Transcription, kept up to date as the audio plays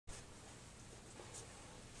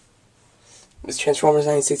It's Transformers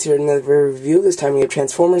 96 here in another review. This time we have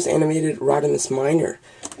Transformers animated Rodimus Minor.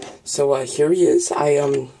 So here he is.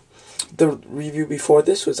 The review before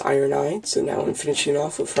this was Iron-Eyed, so now I'm finishing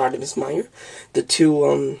off with Rodimus Minor. The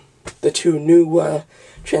two new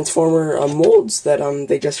Transformer molds that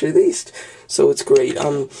they just released. So it's great.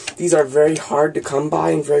 These are very hard to come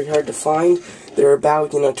by and very hard to find. They're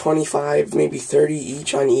about 25, maybe 30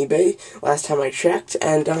 each on eBay last time I checked,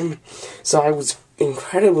 and so I was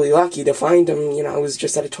incredibly lucky to find them. I was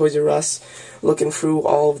just at a Toys R Us looking through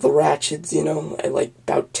all of the ratchets, like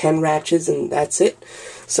about 10 ratchets, and that's it.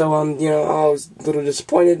 So, I was a little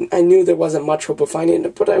disappointed. I knew there wasn't much hope of finding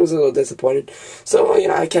it, but I was a little disappointed. So,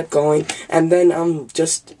 I kept going, and then,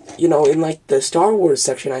 just, in like the Star Wars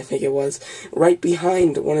section, I think it was, right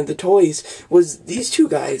behind one of the toys was these two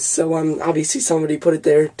guys. So, obviously somebody put it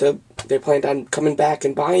there they planned on coming back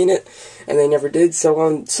and buying it, and they never did.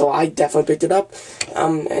 So, so I definitely picked it up,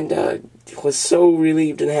 and was so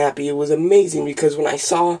relieved and happy. It was amazing because when I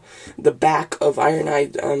saw the back of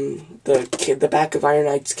Iron-Eyed, the back of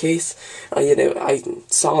Iron-Eye's case, I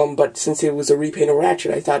saw him, but since it was a repaint of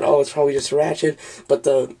Ratchet, I thought, oh, it's probably just a Ratchet, but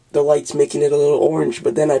the light's making it a little orange.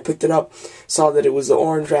 But then I picked it up, saw that it was the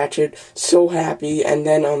orange Ratchet, so happy, and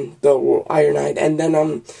then the Iron-Eyed, and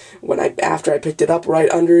then after I picked it up, right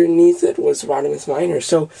underneath it was Rodimus Minor.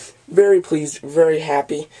 So very pleased, very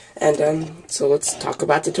happy, and so let's talk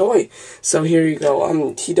about the toy. So here you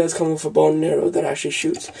go. He does come with a bow and arrow that actually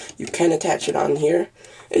shoots. You can attach it on here.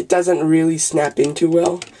 It doesn't really snap in too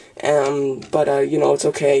well, but it's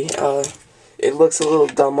okay. It looks a little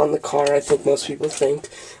dumb on the car, I think most people think.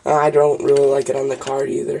 I don't really like it on the car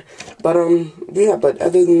either. But yeah, but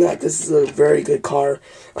other than that, this is a very good car.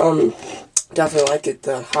 Definitely like it.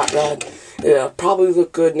 The Hot Rod. It'll probably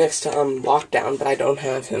look good next to Lockdown, but I don't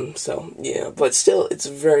have him, so yeah. But still, it's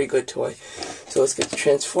a very good toy. So let's get to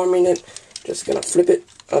transforming it. Just gonna flip it,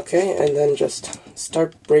 okay, and then just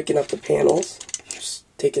start breaking up the panels. Just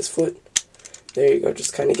take his foot. There you go.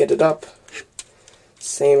 Just kind of get it up.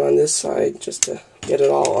 Same on this side, just to get it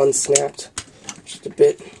all unsnapped, just a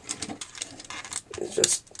bit.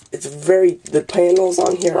 The panels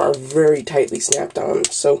on here are very tightly snapped on,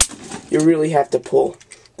 so you really have to pull.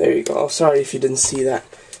 There you go. Oh, sorry if you didn't see that.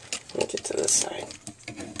 Let me get to this side.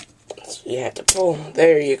 So you have to pull.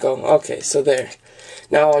 There you go. Okay, so there.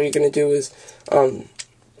 Now all you're going to do is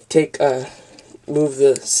move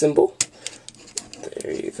the symbol.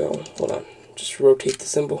 There you go. Hold on. Just rotate the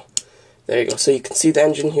symbol. There you go. So you can see the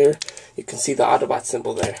engine here. You can see the Autobot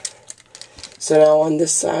symbol there. So now on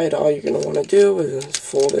this side, all you're going to want to do is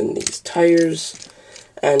fold in these tires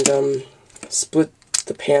and split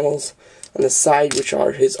the panels on the side, which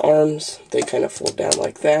are his arms. They kind of fold down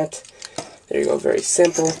like that. There you go. Very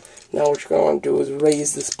simple. Now what you're going to want to do is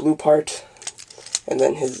raise this blue part, and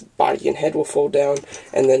then his body and head will fold down,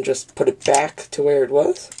 and then just put it back to where it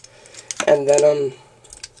was. And then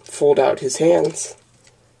fold out his hands.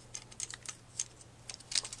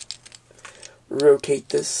 Rotate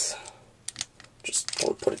this. Just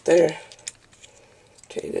don't put it there.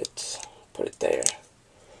 Rotate it. Put it there.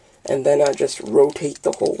 And then I just rotate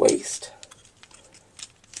the whole waist.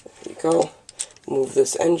 There you go. Move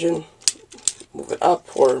this engine. Move it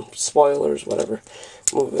up, or spoilers, whatever.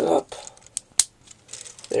 Move it up.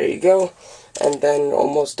 There you go. And then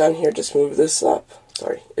almost done here, just move this up.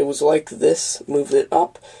 Sorry, it was like this. Move it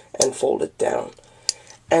up and fold it down.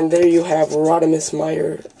 And there you have Rodimus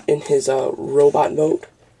Minor in his robot mode.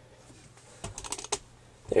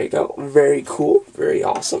 There you go. Very cool. Very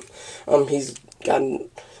awesome. He's got a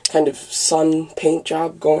kind of sun paint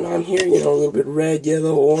job going on here. A little bit red,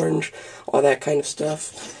 yellow, orange, all that kind of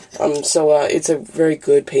stuff. So it's a very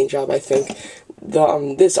good paint job, I think.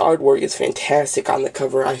 This artwork is fantastic on the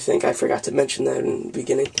cover, I think. I forgot to mention that in the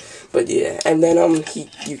beginning. But yeah. And then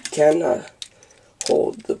you can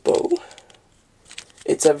hold the bow.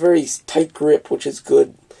 It's a very tight grip, which is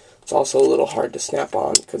good. It's also a little hard to snap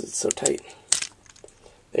on because it's so tight.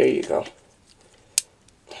 There you go.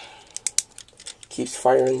 Keeps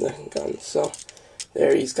firing the gun. So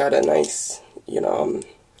there, he's got a nice,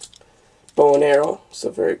 bow and arrow. So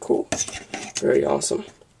very cool. Very awesome.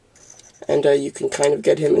 And you can kind of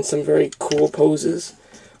get him in some very cool poses.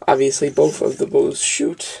 Obviously, both of the bows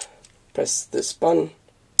shoot. Press this button.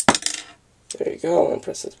 There you go, and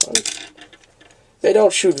press this button. They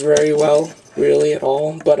don't shoot very well, really, at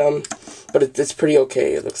all, but it's pretty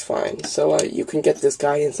okay. It looks fine. So you can get this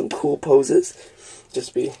guy in some cool poses.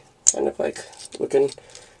 Just be kind of like looking,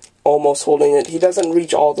 almost holding it. He doesn't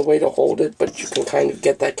reach all the way to hold it, but you can kind of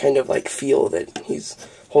get that kind of like feel that he's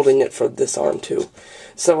holding it for this arm too.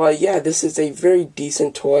 So, yeah, this is a very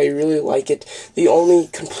decent toy. I really like it. The only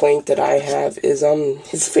complaint that I have is,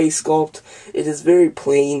 his face sculpt. It is very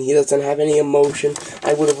plain. He doesn't have any emotion.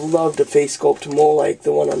 I would have loved a face sculpt more like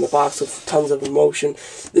the one on the box with tons of emotion.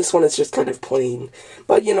 This one is just kind of plain.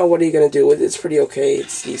 But, you know, what are you going to do with it? It's pretty okay.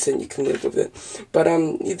 It's decent. You can live with it. But,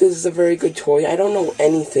 this is a very good toy. I don't know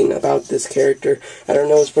anything about this character. I don't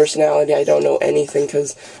know his personality. I don't know anything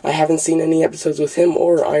because I haven't seen any episodes with him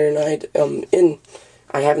or Ironhide,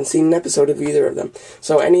 I haven't seen an episode of either of them.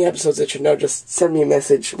 So any episodes that you know, just send me a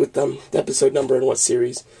message with the episode number and what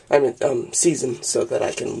series, season, so that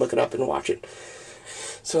I can look it up and watch it.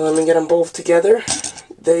 So let me get them both together.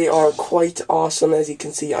 They are quite awesome. As you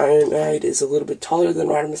can see, Ironhide is a little bit taller than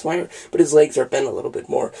Rodimus Minor, but his legs are bent a little bit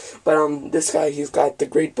more. But this guy, he's got the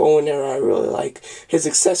great bow and arrow I really like. His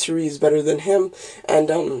accessory is better than him,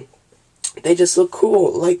 and they just look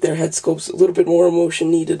cool, like their head sculpts, a little bit more emotion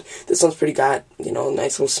needed. This one's pretty got, you know, a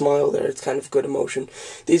nice little smile there, it's kind of good emotion.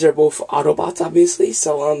 These are both Autobots, obviously,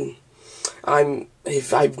 so,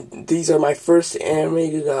 these are my first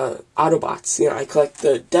animated, Autobots. You know, I collect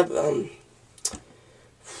the,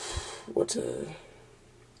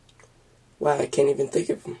 wow, I can't even think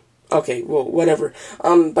of them. Okay, well, whatever.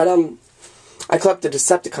 I collect the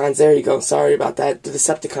Decepticons, there you go, sorry about that, the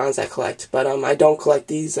Decepticons I collect, but I don't collect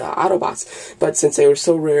these Autobots, but since they were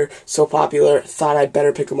so rare, so popular, thought I'd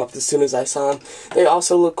better pick them up as soon as I saw them. They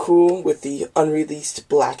also look cool with the unreleased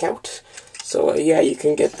Blackout, so yeah, you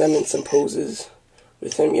can get them in some poses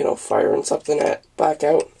with him, you know, firing something at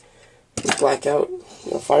Blackout,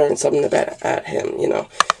 you know, firing something at him, you know.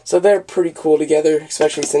 So they're pretty cool together,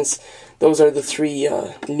 especially since those are the three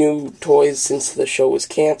new toys since the show was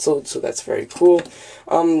canceled, so that's very cool.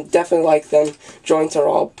 Definitely like them. Joints are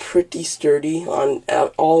all pretty sturdy on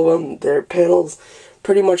all of them. Their panels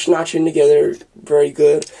pretty much notching together very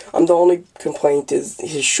good. The only complaint is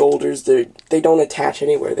his shoulders. They don't attach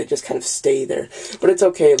anywhere. They just kind of stay there. But it's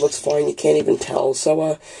okay. It looks fine. You can't even tell.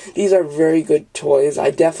 So these are very good toys.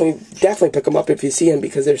 I definitely pick them up if you see them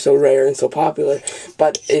because they're so rare and so popular.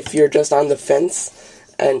 But if you're just on the fence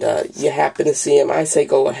and you happen to see them, I say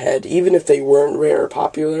go ahead. Even if they weren't rare or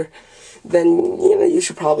popular, then, you know, you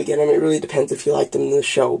should probably get them. It really depends if you like them in the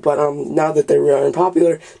show. But now that they're rare and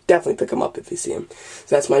popular, definitely pick them up if you see them.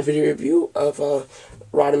 So that's my video review of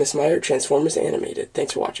Rodimus Minor Transformers Animated.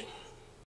 Thanks for watching.